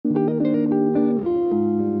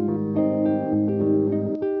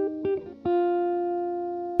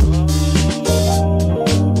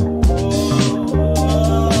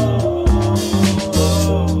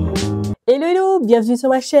bienvenue sur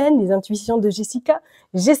ma chaîne, les intuitions de Jessica.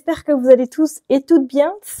 J'espère que vous allez tous et toutes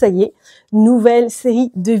bien. Ça y est, nouvelle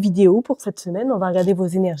série de vidéos pour cette semaine. On va regarder vos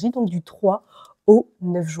énergies, donc du 3 au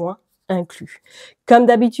 9 juin inclus. Comme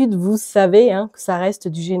d'habitude, vous savez que ça reste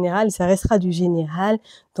du général, ça restera du général.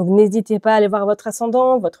 Donc n'hésitez pas à aller voir votre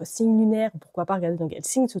ascendant, votre signe lunaire, pourquoi pas regarder dans quel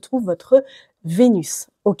signe se trouve votre Vénus.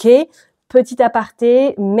 Ok ? Petit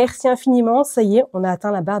aparté, merci infiniment, ça y est, on a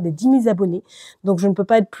atteint la barre des 10 000 abonnés. Donc je ne peux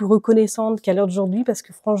pas être plus reconnaissante qu'à l'heure d'aujourd'hui parce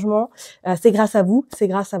que franchement, c'est grâce à vous, c'est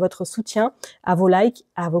grâce à votre soutien, à vos likes,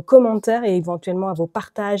 à vos commentaires et éventuellement à vos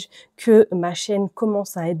partages que ma chaîne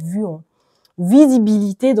commence à être vue en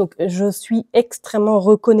visibilité. Donc je suis extrêmement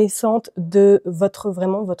reconnaissante de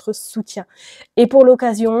votre soutien. Et pour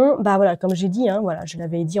l'occasion, bah voilà, comme j'ai dit, voilà, je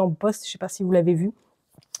l'avais dit en post, je sais pas si vous l'avez vu,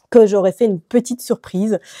 que j'aurais fait une petite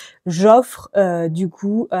surprise. J'offre du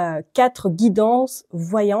coup 4 guidances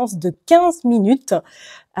voyances de 15 minutes.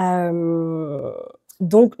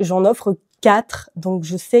 Donc j'en offre 4. Donc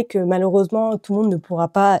je sais que malheureusement tout le monde ne pourra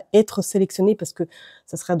pas être sélectionné parce que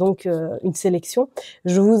ça sera donc une sélection.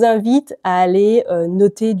 Je vous invite à aller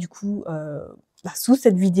noter du coup sous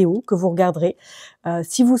cette vidéo que vous regarderez.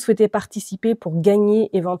 Si vous souhaitez participer pour gagner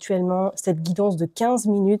éventuellement cette guidance de 15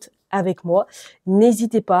 minutes avec moi,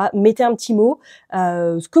 n'hésitez pas, mettez un petit mot,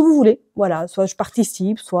 ce que vous voulez, voilà, soit je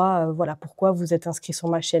participe, soit voilà pourquoi vous êtes inscrit sur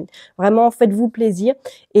ma chaîne. Vraiment, faites-vous plaisir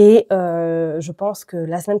et je pense que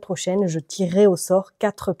la semaine prochaine, je tirerai au sort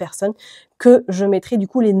 4 personnes que je mettrai du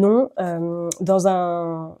coup les noms dans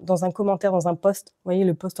un commentaire, dans un post, vous voyez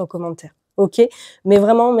le post en commentaire. Ok, mais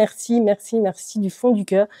vraiment merci du fond du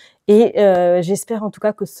cœur et j'espère en tout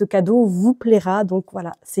cas que ce cadeau vous plaira. Donc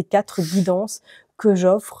voilà, ces 4 guidances que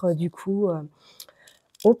j'offre du coup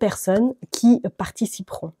aux personnes qui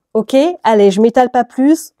participeront. Ok, allez, je m'étale pas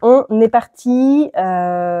plus, on est parti.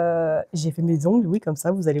 J'ai fait mes ongles, oui, comme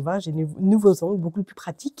ça, vous allez voir, j'ai de nouveaux ongles, beaucoup plus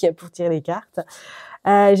pratiques pour tirer les cartes.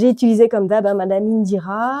 J'ai utilisé comme d'hab Madame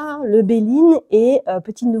Indira, le Béline et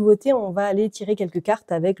petite nouveauté, on va aller tirer quelques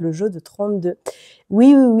cartes avec le jeu de 32.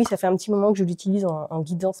 Oui, ça fait un petit moment que je l'utilise en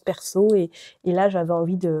guidance perso et là j'avais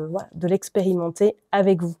envie de l'expérimenter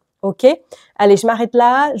avec vous. Ok, allez, je m'arrête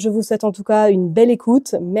là. Je vous souhaite en tout cas une belle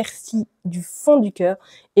écoute. Merci du fond du cœur.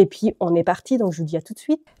 Et puis, on est parti. Donc, je vous dis à tout de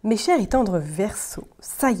suite. Mes chers et tendres Verseaux,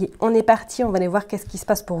 ça y est, on est parti. On va aller voir qu'est-ce qui se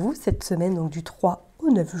passe pour vous cette semaine, donc du 3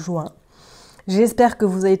 au 9 juin. J'espère que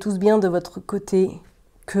vous allez tous bien de votre côté,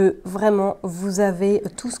 que vraiment vous avez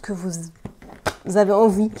tout ce que vous avez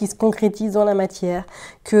envie qui se concrétise dans la matière,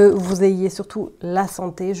 que vous ayez surtout la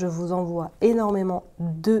santé. Je vous envoie énormément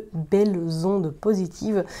de belles ondes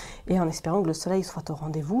positives et en espérant que le soleil soit au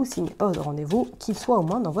rendez-vous, s'il n'est pas au rendez-vous, qu'il soit au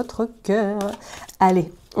moins dans votre cœur.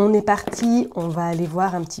 Allez, on est parti, on va aller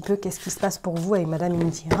voir un petit peu qu'est-ce qui se passe pour vous avec Madame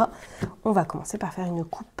Indira. On va commencer par faire une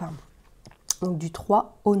coupe. Donc du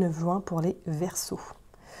 3 au 9 juin pour les Verseaux.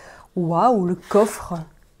 Waouh, le coffre!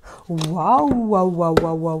 Waouh,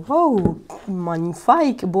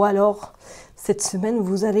 magnifique. Bon alors, cette semaine,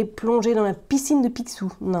 vous allez plonger dans la piscine de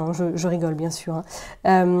Picsou. Non, je rigole bien sûr.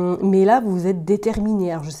 Mais là, vous êtes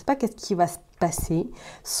déterminé. Alors, je ne sais pas qu'est-ce qui va se passer.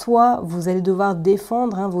 Soit vous allez devoir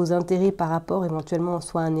défendre vos intérêts par rapport éventuellement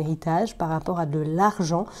soit à un héritage, par rapport à de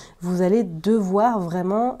l'argent. Vous allez devoir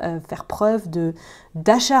vraiment faire preuve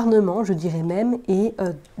d'acharnement, je dirais même, et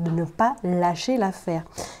de ne pas lâcher l'affaire.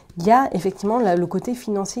 Il y a effectivement le côté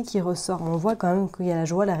financier qui ressort. On voit quand même qu'il y a la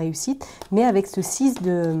joie, la réussite, mais avec ce 6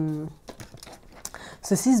 de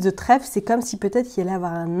trèfle, c'est comme si peut-être il allait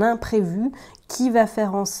avoir un imprévu qui va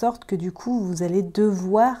faire en sorte que du coup, vous allez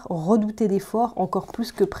devoir redouter d'efforts encore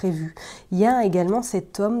plus que prévu. Il y a également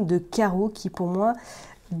cet homme de carreau qui, pour moi,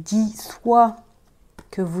 dit soit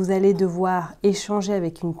que vous allez devoir échanger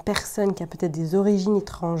avec une personne qui a peut-être des origines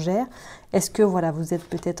étrangères. Est-ce que voilà, vous êtes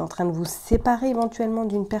peut-être en train de vous séparer éventuellement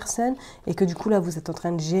d'une personne et que du coup là vous êtes en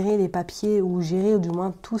train de gérer les papiers ou gérer ou du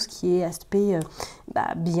moins tout ce qui est aspect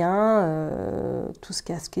tout ce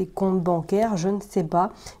qui est compte bancaire, je ne sais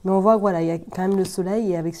pas. Mais on voit voilà, il y a quand même le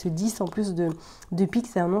soleil et avec ce 10 en plus de pique,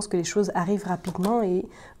 ça annonce que les choses arrivent rapidement et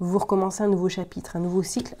vous recommencez un nouveau chapitre, un nouveau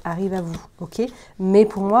cycle arrive à vous. Ok, mais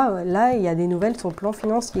pour moi là il y a des nouvelles sur le plan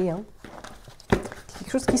financier.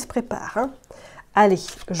 Quelque chose qui se prépare. Allez,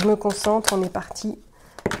 je me concentre, on est parti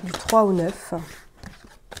du 3 au 9.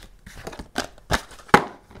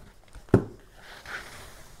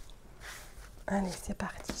 Allez, c'est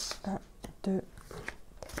parti. 1, 2,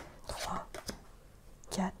 3,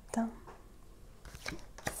 4,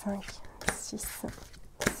 5, 6,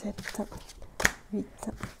 7, 8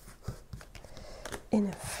 et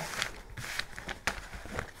 9.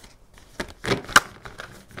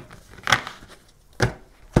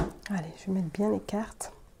 Allez, je vais mettre bien les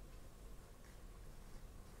cartes.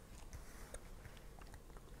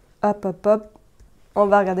 Hop, hop, hop. On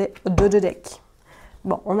va regarder deux decks.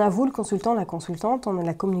 Bon, on a vous, le consultant, la consultante, on a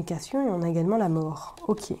la communication et on a également la mort.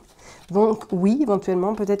 Ok. Donc, oui,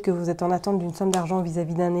 éventuellement, peut-être que vous êtes en attente d'une somme d'argent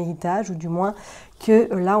vis-à-vis d'un héritage, ou du moins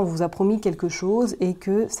que là, on vous a promis quelque chose et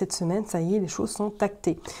que cette semaine, ça y est, les choses sont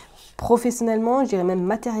actées. Professionnellement, je dirais même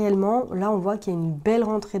matériellement, là, on voit qu'il y a une belle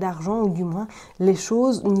rentrée d'argent, ou du moins, les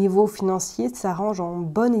choses, au niveau financier, s'arrangent en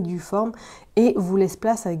bonne et due forme et vous laisse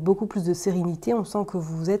place avec beaucoup plus de sérénité. On sent que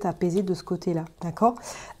vous vous êtes apaisé de ce côté-là, d'accord?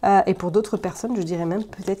 Et pour d'autres personnes, je dirais même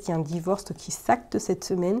peut-être qu'il y a un divorce qui s'acte cette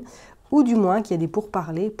semaine, ou du moins qu'il y a des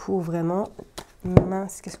pourparlers pour vraiment...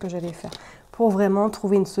 Mince, qu'est-ce que j'allais faire? Pour vraiment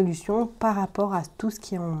trouver une solution par rapport à tout ce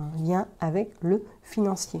qui est en lien avec le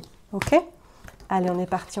financier, ok? Allez, on est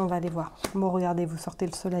parti, on va aller voir. Bon, regardez, vous sortez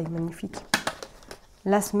le soleil, magnifique.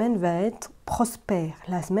 La semaine va être prospère.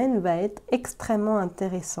 La semaine va être extrêmement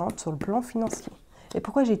intéressante sur le plan financier. Et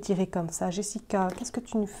pourquoi j'ai tiré comme ça? Jessica, qu'est-ce que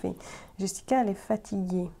tu nous fais? Jessica, elle est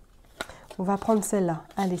fatiguée. On va prendre celle-là.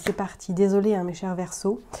 Allez, c'est parti. Désolée, hein, mes chers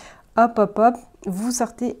Verseaux. Hop, hop, hop. Vous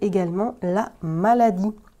sortez également la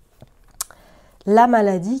maladie. La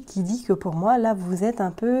maladie qui dit que pour moi, là, vous êtes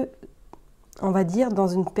un peu... on va dire, dans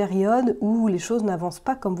une période où les choses n'avancent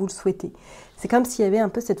pas comme vous le souhaitez. C'est comme s'il y avait un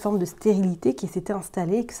peu cette forme de stérilité qui s'était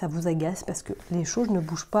installée et que ça vous agace parce que les choses ne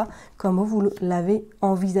bougent pas comme vous l'avez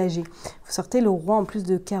envisagé. Vous sortez le roi en plus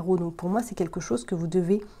de carreau. Donc pour moi, c'est quelque chose que vous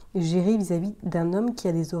devez gérer vis-à-vis d'un homme qui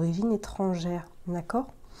a des origines étrangères. D'accord?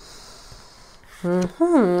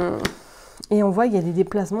 Et on voit qu'il y a des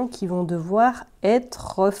déplacements qui vont devoir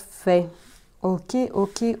être faits. Ok,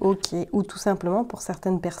 ok, ok. Ou tout simplement, pour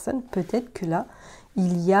certaines personnes, peut-être que là,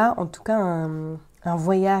 il y a en tout cas un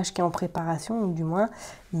voyage qui est en préparation, ou du moins,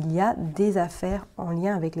 il y a des affaires en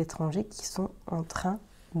lien avec l'étranger qui sont en train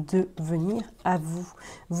de venir à vous.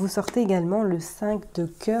 Vous sortez également le 5 de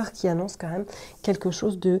cœur qui annonce quand même quelque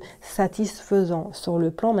chose de satisfaisant sur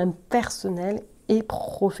le plan même personnel et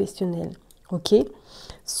professionnel. Ok?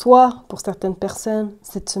 Soit, pour certaines personnes,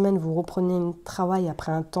 cette semaine, vous reprenez un travail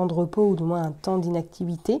après un temps de repos ou du moins un temps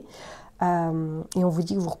d'inactivité. Et on vous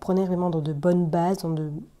dit que vous reprenez vraiment dans de bonnes bases, dans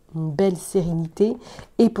une belle sérénité.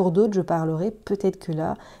 Et pour d'autres, je parlerai peut-être que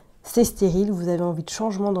là, c'est stérile, vous avez envie de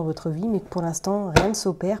changement dans votre vie, mais que pour l'instant, rien ne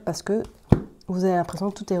s'opère parce que vous avez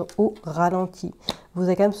l'impression que tout est au ralenti. Vous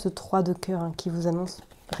avez quand même ce 3 de cœur hein, qui vous annonce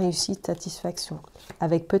réussite, satisfaction.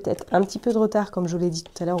 Avec peut-être un petit peu de retard, comme je vous l'ai dit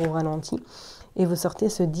tout à l'heure, au ralenti. Et vous sortez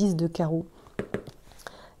ce 10 de carreau.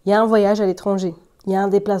 Il y a un voyage à l'étranger. Il y a un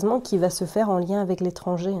déplacement qui va se faire en lien avec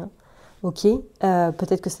l'étranger. Hein. Ok,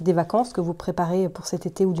 peut-être que c'est des vacances que vous préparez pour cet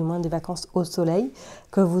été ou du moins des vacances au soleil,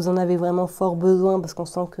 que vous en avez vraiment fort besoin parce qu'on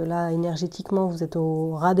sent que là, énergétiquement, vous êtes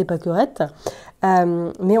au ras des pâquerettes.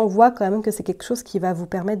 Mais on voit quand même que c'est quelque chose qui va vous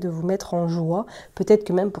permettre de vous mettre en joie. Peut-être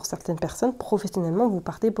que même pour certaines personnes, professionnellement, vous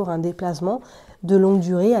partez pour un déplacement de longue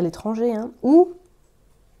durée à l'étranger. Hein, ou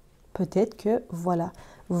peut-être que, voilà,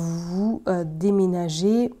 vous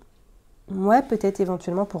déménagez... Ouais, peut-être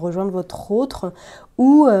éventuellement pour rejoindre votre autre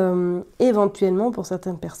ou éventuellement pour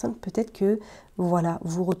certaines personnes, peut-être que voilà,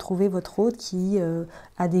 vous retrouvez votre autre qui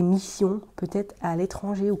a des missions peut-être à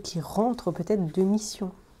l'étranger ou qui rentre peut-être de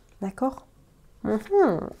mission. D'accord?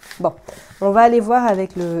 Bon, on va aller voir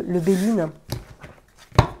avec le Béline.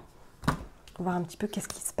 On va voir un petit peu qu'est-ce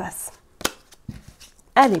qui se passe.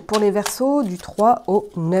 Allez, pour les Verseaux, du 3 au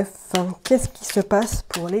 9, qu'est-ce qui se passe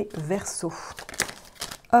pour les Verseaux?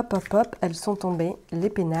 Hop, hop, hop, elles sont tombées, les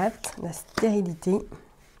pénates, la stérilité.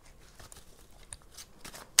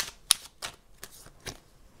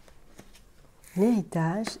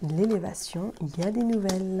 L'héritage, l'élévation, il y a des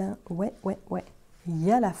nouvelles. Ouais, ouais, ouais. Il y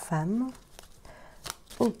a la femme.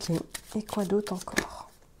 Ok, et quoi d'autre encore?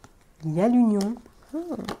 Il y a l'union.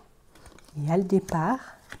 Il y a le départ.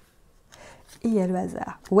 Et il y a le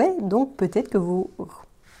hasard. Ouais, donc peut-être que vous...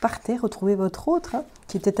 partez, retrouvez votre autre, hein,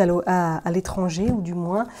 qui est peut-être à l'étranger, ou du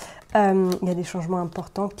moins, il y a des changements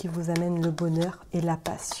importants qui vous amènent le bonheur et la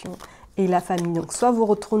passion et la famille. Donc, soit vous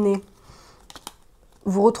retrouvez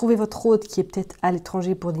votre autre qui est peut-être à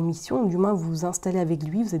l'étranger pour des missions, ou du moins vous vous installez avec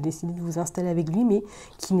lui, vous avez décidé de vous installer avec lui, mais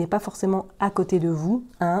qui n'est pas forcément à côté de vous,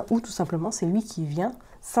 hein, ou tout simplement c'est lui qui vient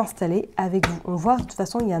s'installer avec vous. On voit, de toute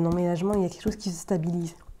façon, il y a un emménagement, il y a quelque chose qui se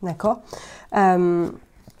stabilise, d'accord ?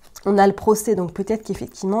 On a le procès, donc peut-être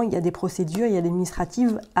qu'effectivement, il y a des procédures, il y a des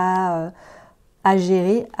administratives à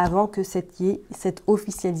gérer avant que cette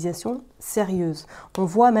officialisation sérieuse. On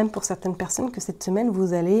voit même pour certaines personnes que cette semaine,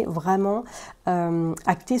 vous allez vraiment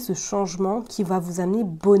acter ce changement qui va vous amener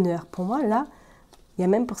bonheur. Pour moi, là, il y a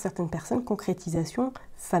même pour certaines personnes concrétisation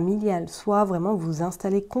familiale, soit vraiment vous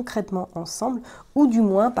installez concrètement ensemble, ou du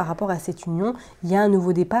moins par rapport à cette union, il y a un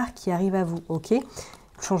nouveau départ qui arrive à vous, ok ?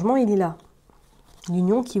 Le changement, il est là.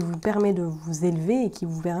 L'union qui vous permet de vous élever et qui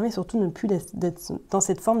vous permet surtout de ne plus d'être dans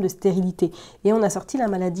cette forme de stérilité. Et on a sorti la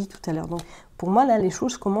maladie tout à l'heure. Donc, pour moi, là, les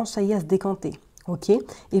choses commencent, ça y est, à se décanter. Ok.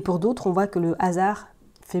 Et pour d'autres, on voit que le hasard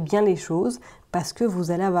fait bien les choses parce que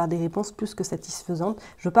vous allez avoir des réponses plus que satisfaisantes.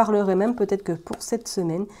 Je parlerai même peut-être que pour cette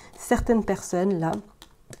semaine, certaines personnes, là,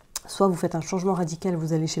 soit vous faites un changement radical,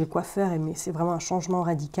 vous allez chez le coiffeur, mais c'est vraiment un changement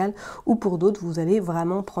radical, ou pour d'autres, vous allez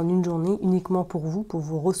vraiment prendre une journée uniquement pour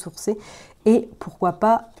vous ressourcer, et pourquoi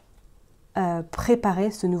pas préparer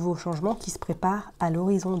ce nouveau changement qui se prépare à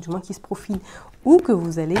l'horizon, du moins qui se profile, ou que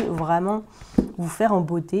vous allez vraiment vous faire en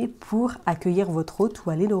beauté pour accueillir votre hôte ou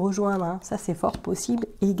aller le rejoindre. Hein. Ça, c'est fort possible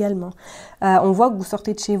également. On voit que vous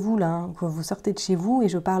sortez de chez vous, là, hein, que vous sortez de chez vous, et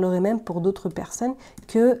je parlerai même pour d'autres personnes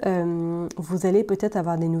que vous allez peut-être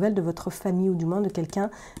avoir des nouvelles de votre famille, ou du moins de quelqu'un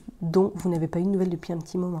dont vous n'avez pas eu de nouvelles depuis un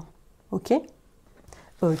petit moment. Ok?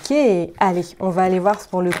 Ok, allez, on va aller voir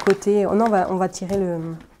pour le côté... Oh non, on va tirer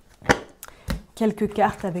quelques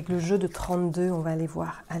cartes avec le jeu de 32, on va aller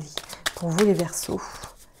voir. Allez, pour vous les Verseaux,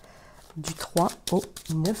 du 3 au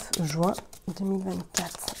 9 juin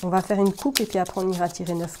 2024. On va faire une coupe et puis après on ira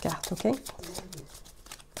tirer 9 cartes, ok?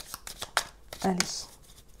 Allez.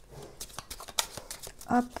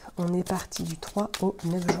 Hop, on est parti du 3 au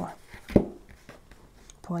 9 juin.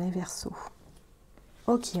 Pour les Verseaux.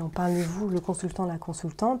 Ok, on parle de vous, le consultant, la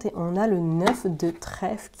consultante, et on a le 9 de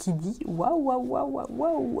trèfle qui dit waouh, waouh, waouh, waouh,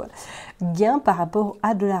 waouh, gain par rapport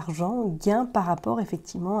à de l'argent, gain par rapport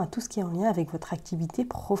effectivement à tout ce qui est en lien avec votre activité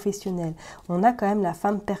professionnelle. On a quand même la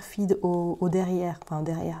femme perfide au derrière, enfin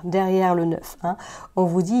derrière le 9. Hein. On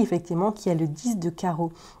vous dit effectivement qu'il y a le 10 de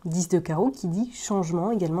carreau. 10 de carreau qui dit changement,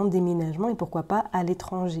 également déménagement et pourquoi pas à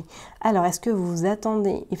l'étranger. Alors, est-ce que vous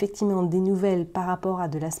attendez effectivement des nouvelles par rapport à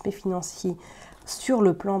de l'aspect financier sur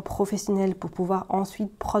le plan professionnel pour pouvoir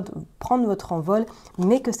ensuite prendre votre envol,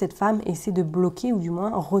 mais que cette femme essaie de bloquer ou du moins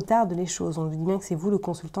retarde les choses. On vous dit bien que c'est vous le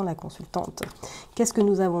consultant, la consultante. Qu'est-ce que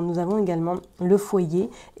nous avons? Nous avons également le foyer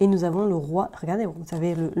et nous avons le roi. Regardez, vous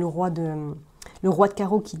savez, le roi de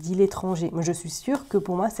carreau qui dit l'étranger. Moi, je suis sûre que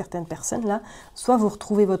pour moi, certaines personnes là, soit vous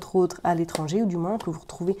retrouvez votre autre à l'étranger, ou du moins que vous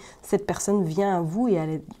retrouvez cette personne vient à vous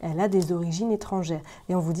et elle a des origines étrangères.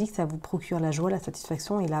 Et on vous dit que ça vous procure la joie, la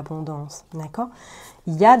satisfaction et l'abondance. D'accord?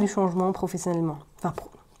 Il y a du changement professionnellement. Enfin,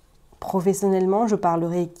 professionnellement, je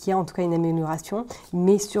parlerai qu'il y a en tout cas une amélioration,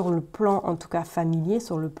 mais sur le plan en tout cas familier,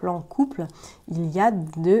 sur le plan couple, il y a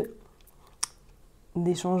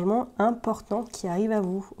des changements importants qui arrivent à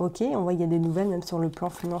vous. Ok, on voit qu'il y a des nouvelles même sur le plan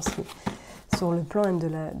financier, sur le plan même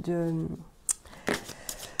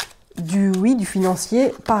du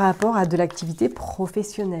financier par rapport à de l'activité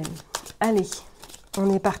professionnelle. Allez, on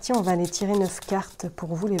est parti, on va aller tirer 9 cartes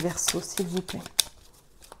pour vous les Verseaux, s'il vous plaît.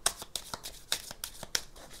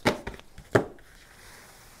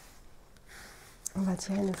 On va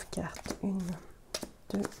tirer 9 cartes. 1,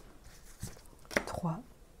 2, 3,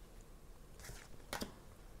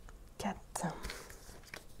 4,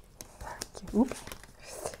 5,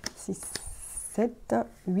 6, 7,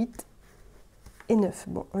 8 et 9.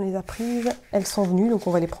 Bon, on les a prises. Elles sont venues, donc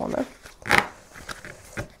on va les prendre.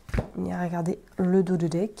 On ira regarder le dos de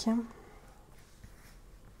deck.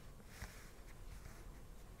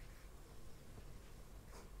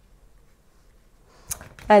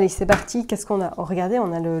 Allez, c'est parti. Qu'est-ce qu'on a? Regardez,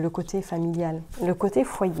 on a le côté familial, le côté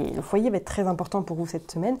foyer. Le foyer va être très important pour vous cette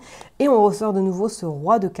semaine. Et on ressort de nouveau ce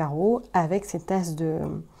roi de carreau avec cet as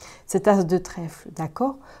de trèfle.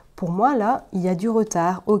 D'accord? Pour moi, là, il y a du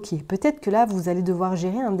retard. Ok, peut-être que là, vous allez devoir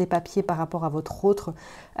gérer un des papiers par rapport à votre autre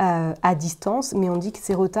à distance, mais on dit que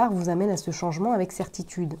ces retards vous amènent à ce changement avec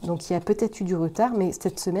certitude. Donc, il y a peut-être eu du retard, mais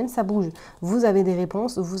cette semaine, ça bouge. Vous avez des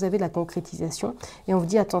réponses, vous avez de la concrétisation, et on vous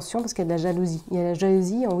dit attention parce qu'il y a de la jalousie. Il y a la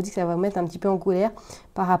jalousie, on vous dit que ça va vous mettre un petit peu en colère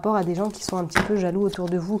par rapport à des gens qui sont un petit peu jaloux autour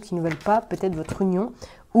de vous, qui ne veulent pas peut-être votre union,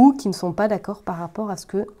 ou qui ne sont pas d'accord par rapport à ce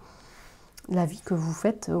que la vie que vous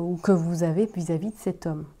faites ou que vous avez vis-à-vis de cet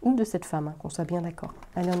homme ou de cette femme, hein, qu'on soit bien d'accord.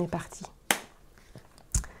 Allez, on est parti.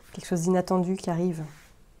 Quelque chose d'inattendu qui arrive.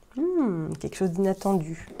 Quelque chose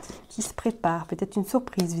d'inattendu qui se prépare. Peut-être une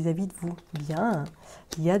surprise vis-à-vis de vous. Bien.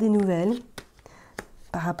 Il y a des nouvelles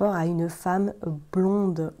par rapport à une femme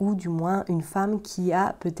blonde ou du moins une femme qui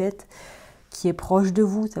est proche de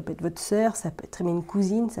vous, ça peut être votre sœur, ça peut être une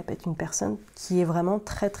cousine, ça peut être une personne qui est vraiment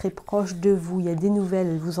très très proche de vous. Il y a des nouvelles,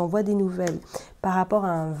 elle vous envoie des nouvelles par rapport à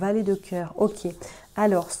un valet de cœur. Ok,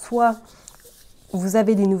 alors soit vous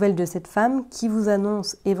avez des nouvelles de cette femme qui vous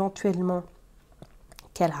annonce éventuellement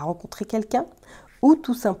qu'elle a rencontré quelqu'un ou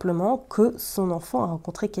tout simplement que son enfant a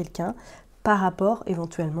rencontré quelqu'un par rapport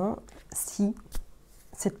éventuellement si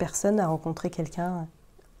cette personne a rencontré quelqu'un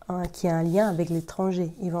hein, qui a un lien avec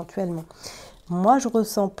l'étranger, éventuellement. Moi, je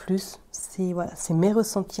ressens plus, c'est voilà, c'est mes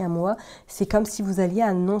ressentis à moi, c'est comme si vous alliez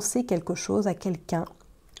annoncer quelque chose à quelqu'un,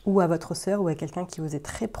 ou à votre sœur, ou à quelqu'un qui vous est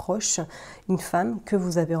très proche, une femme que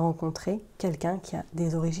vous avez rencontrée, quelqu'un qui a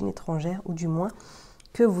des origines étrangères, ou du moins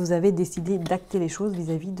que vous avez décidé d'acter les choses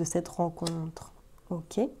vis-à-vis de cette rencontre.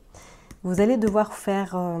 Ok ? Vous allez devoir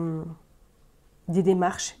faire des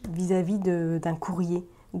démarches vis-à-vis d'un courrier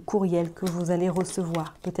ou courriel que vous allez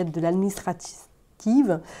recevoir, peut-être de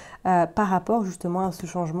l'administrative, par rapport justement à ce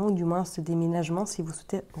changement, ou du moins à ce déménagement, si vous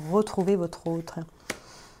souhaitez retrouver votre autre.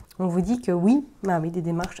 On vous dit que oui, des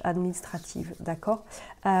démarches administratives, d'accord.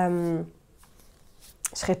 Je ne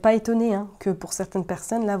serais pas étonnée que pour certaines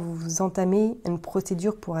personnes, là, vous entamez une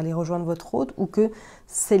procédure pour aller rejoindre votre hôte, ou que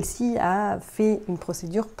celle-ci a fait une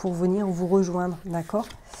procédure pour venir vous rejoindre, d'accord.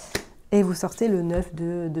 Et vous sortez le 9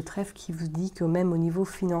 de trèfle qui vous dit que même au niveau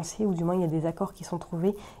financier, ou du moins il y a des accords qui sont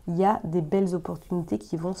trouvés, il y a des belles opportunités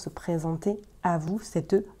qui vont se présenter à vous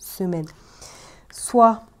cette semaine.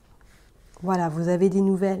 Soit, voilà, vous avez des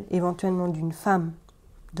nouvelles éventuellement d'une femme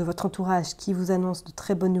de votre entourage qui vous annonce de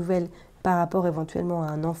très bonnes nouvelles par rapport éventuellement à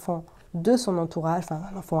un enfant de son entourage, enfin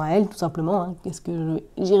un enfant à elle tout simplement, qu'est-ce que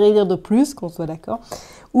j'irais dire de plus, qu'on soit d'accord,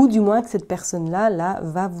 ou du moins que cette personne-là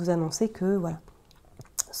va vous annoncer que voilà,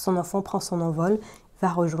 son enfant prend son envol, va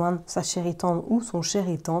rejoindre sa chère et tendre ou son cher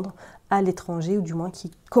et tendre à l'étranger, ou du moins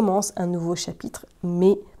qui commence un nouveau chapitre,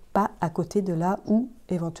 mais pas à côté de là où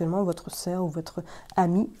éventuellement votre sœur ou votre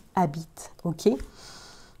ami habite. Ok ?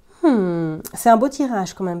 C'est un beau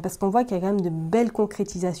tirage quand même, parce qu'on voit qu'il y a quand même de belles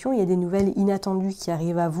concrétisations, il y a des nouvelles inattendues qui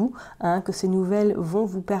arrivent à vous, que ces nouvelles vont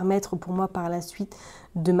vous permettre pour moi par la suite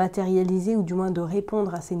de matérialiser, ou du moins de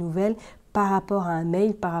répondre à ces nouvelles par rapport à un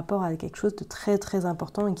mail, par rapport à quelque chose de très très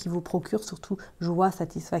important et qui vous procure surtout joie,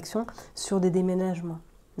 satisfaction sur des déménagements,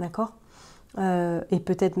 d'accord ? Et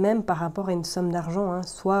peut-être même par rapport à une somme d'argent,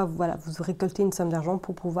 soit voilà, vous récoltez une somme d'argent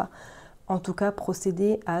pour pouvoir en tout cas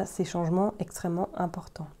procéder à ces changements extrêmement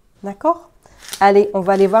importants. D'accord ? Allez, on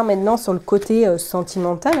va aller voir maintenant sur le côté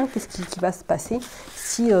sentimental, qu'est-ce qui va se passer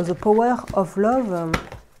si The Power of Love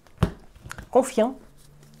confirme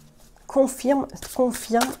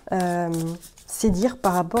c'est dire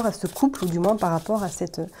par rapport à ce couple, ou du moins par rapport à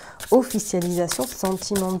cette officialisation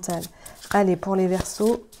sentimentale. Allez, pour les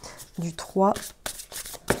Verseaux, du 3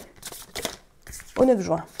 au 9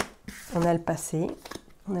 juin. On a le passé,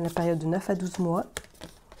 on a la période de 9 à 12 mois,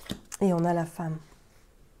 et on a la femme.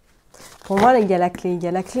 Pour moi, là, il y a la clé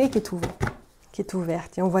qui est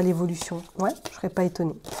ouverte, et on voit l'évolution. Ouais, je ne serais pas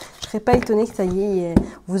étonnée. Je ne serais pas étonnée que ça y est,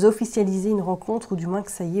 vous officialisez une rencontre, ou du moins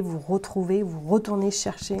que ça y est, vous retrouvez, vous retournez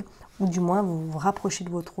chercher, ou du moins vous vous rapprochez de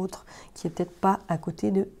votre autre, qui n'est peut-être pas à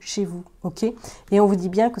côté de chez vous, ok? Et on vous dit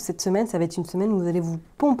bien que cette semaine, ça va être une semaine où vous allez vous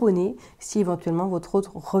pomponner, si éventuellement votre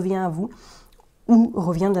autre revient à vous, ou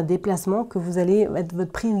revient d'un déplacement, que vous allez être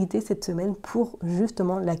votre priorité cette semaine pour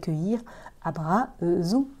justement l'accueillir à bras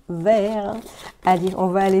ouverts. Allez, on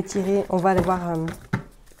va aller tirer, on va aller voir,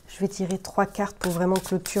 je vais tirer 3 cartes pour vraiment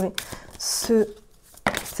clôturer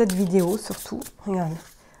cette vidéo surtout. Regarde,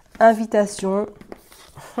 invitation,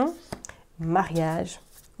 mariage,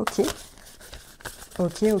 ok,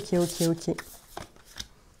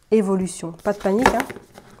 évolution, pas de panique,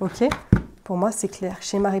 ok, pour moi c'est clair,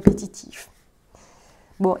 schéma répétitif.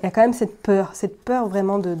 Bon, il y a quand même cette peur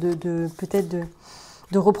vraiment de peut-être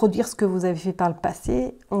de reproduire ce que vous avez fait par le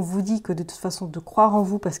passé. On vous dit que de toute façon, de croire en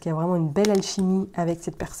vous, parce qu'il y a vraiment une belle alchimie avec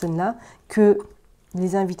cette personne-là, que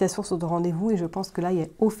les invitations sont de rendez-vous, et je pense que là, il y a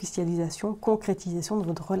officialisation, concrétisation de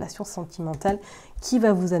votre relation sentimentale qui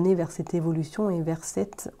va vous amener vers cette évolution et vers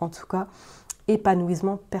cet, en tout cas,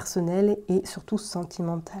 épanouissement personnel et surtout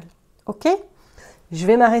sentimental. Ok ? Je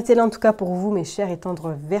vais m'arrêter là en tout cas pour vous, mes chers et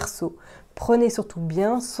tendres Verseaux. Prenez surtout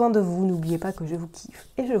bien soin de vous, n'oubliez pas que je vous kiffe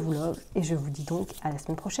et je vous love, et je vous dis donc à la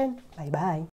semaine prochaine. Bye bye.